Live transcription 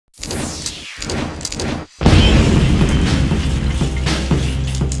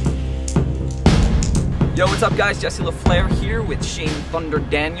Yo, what's up guys? Jesse Laflair here with Shane Thunder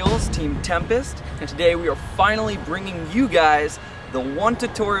Daniels, Team Tempest, and today we are finally bringing you guys the one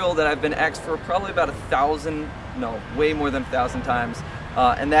tutorial that I've been asked for probably about way more than 1,000 times,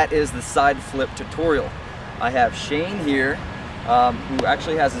 and that is the side flip tutorial. I have Shane here, who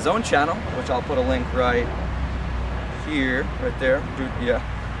actually has his own channel, which I'll put a link right here, right there.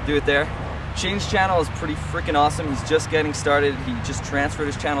 Do it there. Shane's channel is pretty freaking awesome. He's just getting started. He just transferred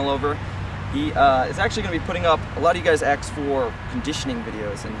his channel over. He is actually going to be putting up, a lot of you guys ask for conditioning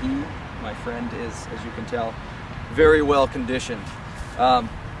videos, and he, my friend, is, as you can tell, very well conditioned.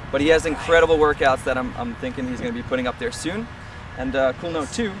 But he has incredible workouts that I'm thinking he's going to be putting up there soon. And cool note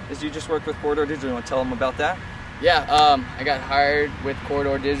too is you just worked with Corridor Digital. You want to tell him about that? Yeah, I got hired with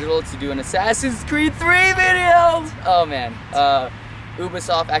Corridor Digital to do an Assassin's Creed 3 video. Oh man,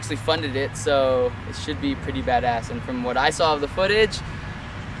 Ubisoft actually funded it, so it should be pretty badass. And from what I saw of the footage,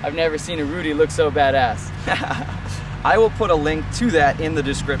 I've never seen a Rudy look so badass. I will put a link to that in the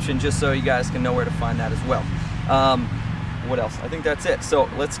description just so you guys can know where to find that as well. What else? I think that's it. So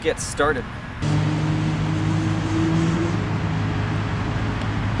let's get started.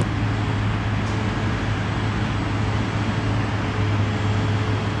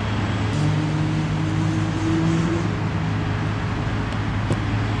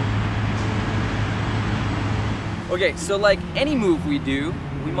 Okay, so like any move we do,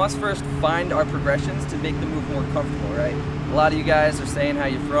 we must first find our progressions to make the move more comfortable, right? A lot of you guys are saying how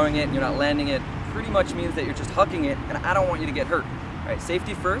you're throwing it and you're not landing it pretty much means that you're just hucking it, and I don't want you to get hurt. All right,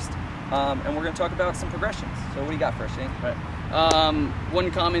 safety first, and we're gonna talk about some progressions. So what do you got first, Shane? Right. One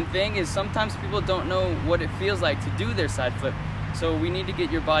common thing is sometimes people don't know what it feels like to do their side flip. So we need to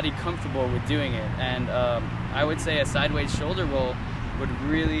get your body comfortable with doing it. And I would say a sideways shoulder roll would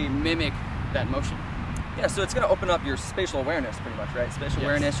really mimic that motion. Yeah, so it's going to open up your spatial awareness pretty much, right? Spatial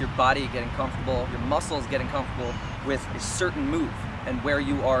awareness, your body getting comfortable, your muscles getting comfortable with a certain move and where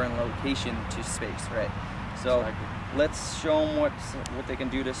you are in location to space, right? So let's show them what they can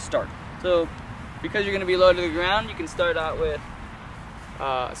do to start. So because you're going to be low to the ground, you can start out with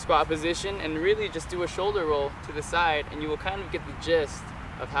a squat position and really just do a shoulder roll to the side, and you will kind of get the gist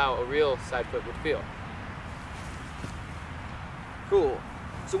of how a real side flip would feel. Cool.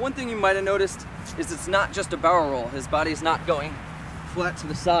 So one thing you might have noticed is it's not just a barrel roll. His body's not going flat to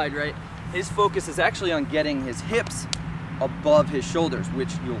the side, right? His focus is actually on getting his hips above his shoulders,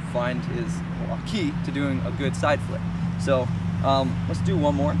 which you'll find is a key to doing a good side flip. So let's do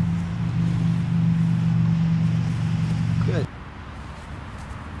one more. Good.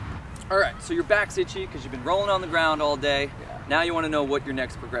 All right, so your back's itchy because you've been rolling on the ground all day. Yeah. Now you want to know what your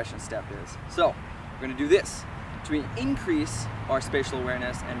next progression step is. So we're going to do this. To increase our spatial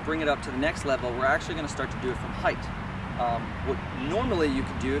awareness and bring it up to the next level, we're actually going to start to do it from height. What normally you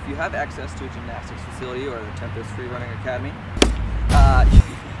could do if you have access to a gymnastics facility or the Tempest Freerunning Academy,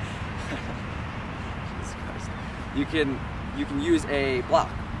 you can use a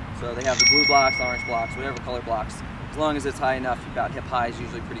block. So they have the blue blocks, orange blocks, whatever color blocks. As long as it's high enough, about hip high is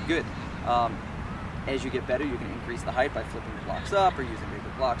usually pretty good. As you get better, you can increase the height by flipping the blocks up or using bigger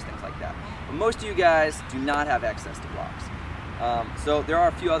blocks, things like that. But most of you guys do not have access to blocks. So there are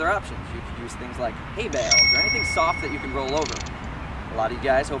a few other options. You could use things like hay bales or anything soft that you can roll over. A lot of you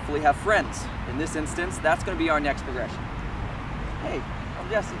guys hopefully have friends. In this instance, that's going to be our next progression. Hey, I'm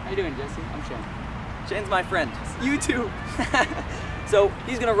Jesse. How you doing, Jesse? I'm Shane. Shane's my friend. You too. So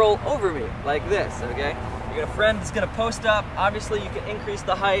he's going to roll over me like this, okay? You got a friend that's going to post up. Obviously, you can increase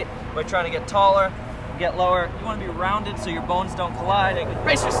the height by trying to get taller, get lower. You want to be rounded so your bones don't collide.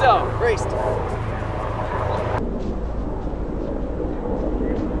 Brace yourself. Braced. Oh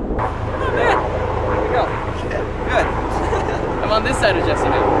man, there we go. Good. I'm on this side of Jesse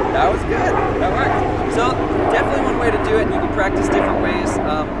now. That was good. That worked. So definitely one way to do it, and you can practice different ways.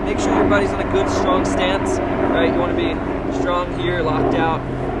 Make sure your body's in a good, strong stance. Right? You want to be strong here, locked out.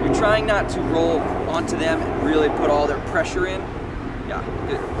 You're trying not to roll onto them and really put all their pressure in. Yeah,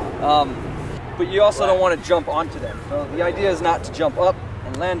 good. But you also don't want to jump onto them. So the idea is not to jump up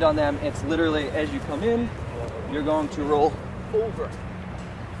and land on them. It's literally as you come in, you're going to roll over,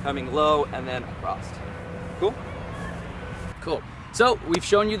 coming low and then across. Cool? Cool. So we've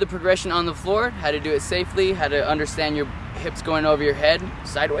shown you the progression on the floor, how to do it safely, how to understand your hips going over your head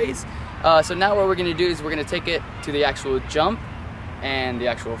sideways. So now what we're going to do is we're going to take it to the actual jump and the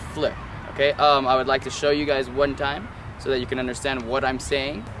actual flip. Okay, I would like to show you guys one time so that you can understand what I'm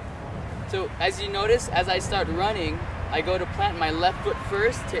saying. So as you notice, as I start running, I go to plant my left foot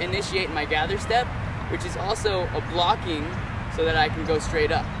first to initiate my gather step, which is also a blocking so that I can go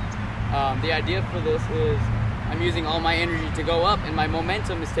straight up. The idea for this is I'm using all my energy to go up and my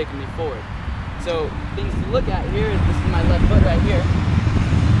momentum is taking me forward. So things to look at here is this is my left foot right here.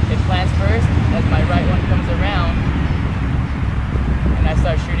 It plants first as my right one comes around, and I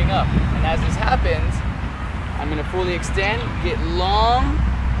start shooting up. And as this happens, I'm gonna fully extend, get long,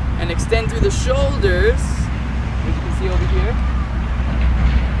 and extend through the shoulders, as you can see over here.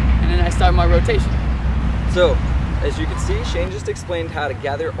 And then I start my rotation. So, as you can see, Shane just explained how to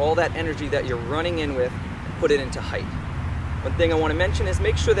gather all that energy that you're running in with and put it into height. One thing I want to mention is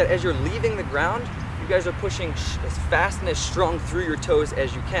make sure that as you're leaving the ground, you guys are pushing as fast and as strong through your toes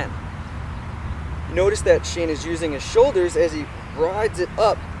as you can. Notice that Shane is using his shoulders as he rides it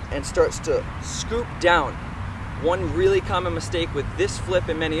up and starts to scoop down. One really common mistake with this flip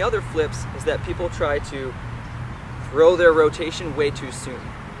and many other flips is that people try to throw their rotation way too soon.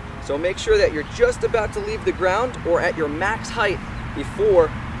 So make sure that you're just about to leave the ground or at your max height before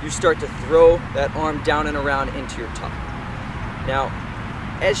you start to throw that arm down and around into your tuck. Now,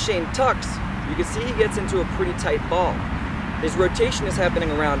 as Shane tucks, you can see he gets into a pretty tight ball. His rotation is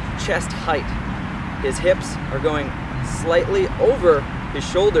happening around chest height. His hips are going slightly over his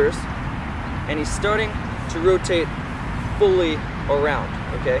shoulders, and he's starting to rotate fully around,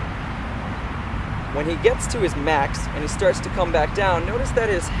 okay? When he gets to his max and he starts to come back down, notice that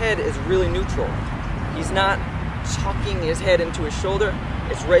his head is really neutral. He's not tucking his head into his shoulder,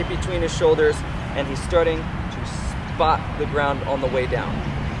 it's right between his shoulders, and he's starting to spot the ground on the way down.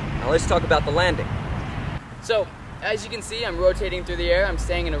 Now let's talk about the landing. So, as you can see, I'm rotating through the air, I'm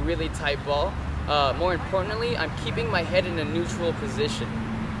staying in a really tight ball. More importantly, I'm keeping my head in a neutral position.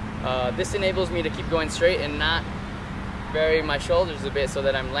 This enables me to keep going straight and not vary my shoulders a bit so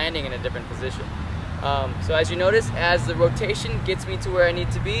that I'm landing in a different position. So as you notice, as the rotation gets me to where I need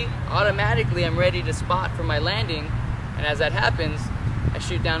to be, automatically I'm ready to spot for my landing, and as that happens, I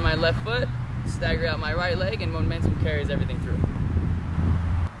shoot down my left foot, stagger out my right leg, and momentum carries everything through.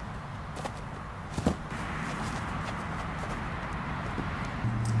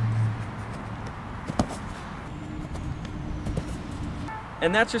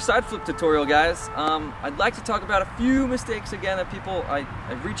 And that's your side flip tutorial, guys. I'd like to talk about a few mistakes again that people, I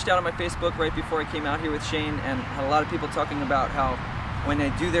reached out on my Facebook right before I came out here with Shane and had a lot of people talking about how when they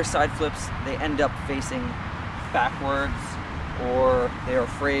do their side flips, they end up facing backwards or they're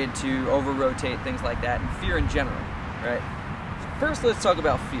afraid to over-rotate, things like that, and fear in general, right? First, let's talk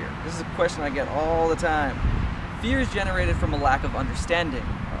about fear. This is a question I get all the time. Fear is generated from a lack of understanding.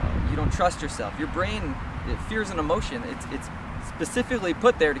 You don't trust yourself. Your brain, fear is an emotion. It's specifically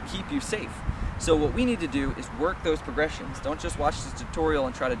put there to keep you safe. So what we need to do is work those progressions. Don't just watch this tutorial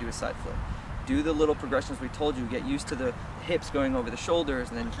and try to do a side flip. Do the little progressions we told you. Get used to the hips going over the shoulders,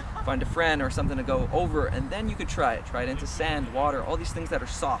 and then find a friend or something to go over, and then you could try it. Try it into sand, water, all these things that are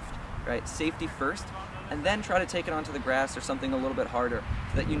soft, right? Safety first, and then try to take it onto the grass or something a little bit harder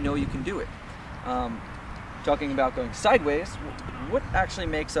so that you know you can do it. Talking about going sideways, what actually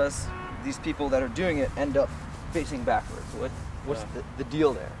makes us, these people that are doing it, end up facing backwards? What's the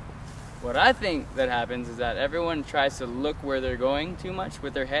deal there? What I think that happens is that everyone tries to look where they're going too much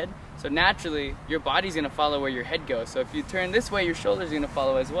with their head. So naturally, your body's gonna follow where your head goes. So if you turn this way, your shoulder's gonna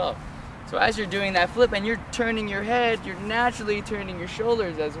follow as well. So as you're doing that flip and you're turning your head, you're naturally turning your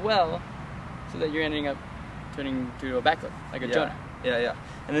shoulders as well, so that you're ending up turning to a backflip, like a Jonah. Yeah.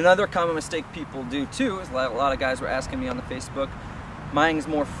 And another common mistake people do too is a lot of guys were asking me on the Facebook, mine's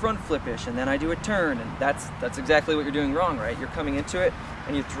more front flip-ish, and then I do a turn, and that's exactly what you're doing wrong, right? You're coming into it,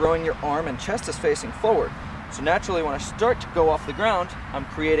 and you're throwing your arm, and chest is facing forward. So naturally, when I start to go off the ground, I'm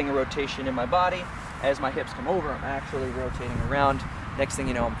creating a rotation in my body. As my hips come over, I'm actually rotating around. Next thing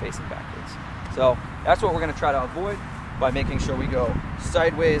you know, I'm facing backwards. So that's what we're gonna try to avoid by making sure we go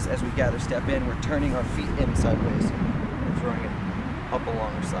sideways as we gather step in. We're turning our feet in sideways and throwing it up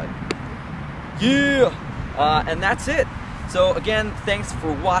along our side. Yeah! And that's it. So again, thanks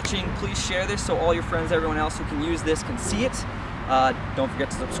for watching. Please share this so all your friends, everyone else who can use this can see it. Don't forget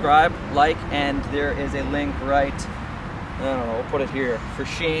to subscribe, like, and there is a link right, I don't know, we'll put it here, for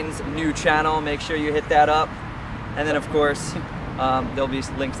Shane's new channel. Make sure you hit that up. And then of course, there'll be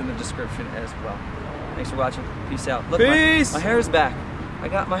links in the description as well. Thanks for watching. Peace out. Look, Peace! My hair is back. I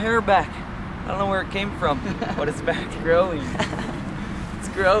got my hair back. I don't know where it came from, but it's back. It's growing. It's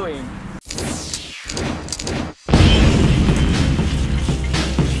growing.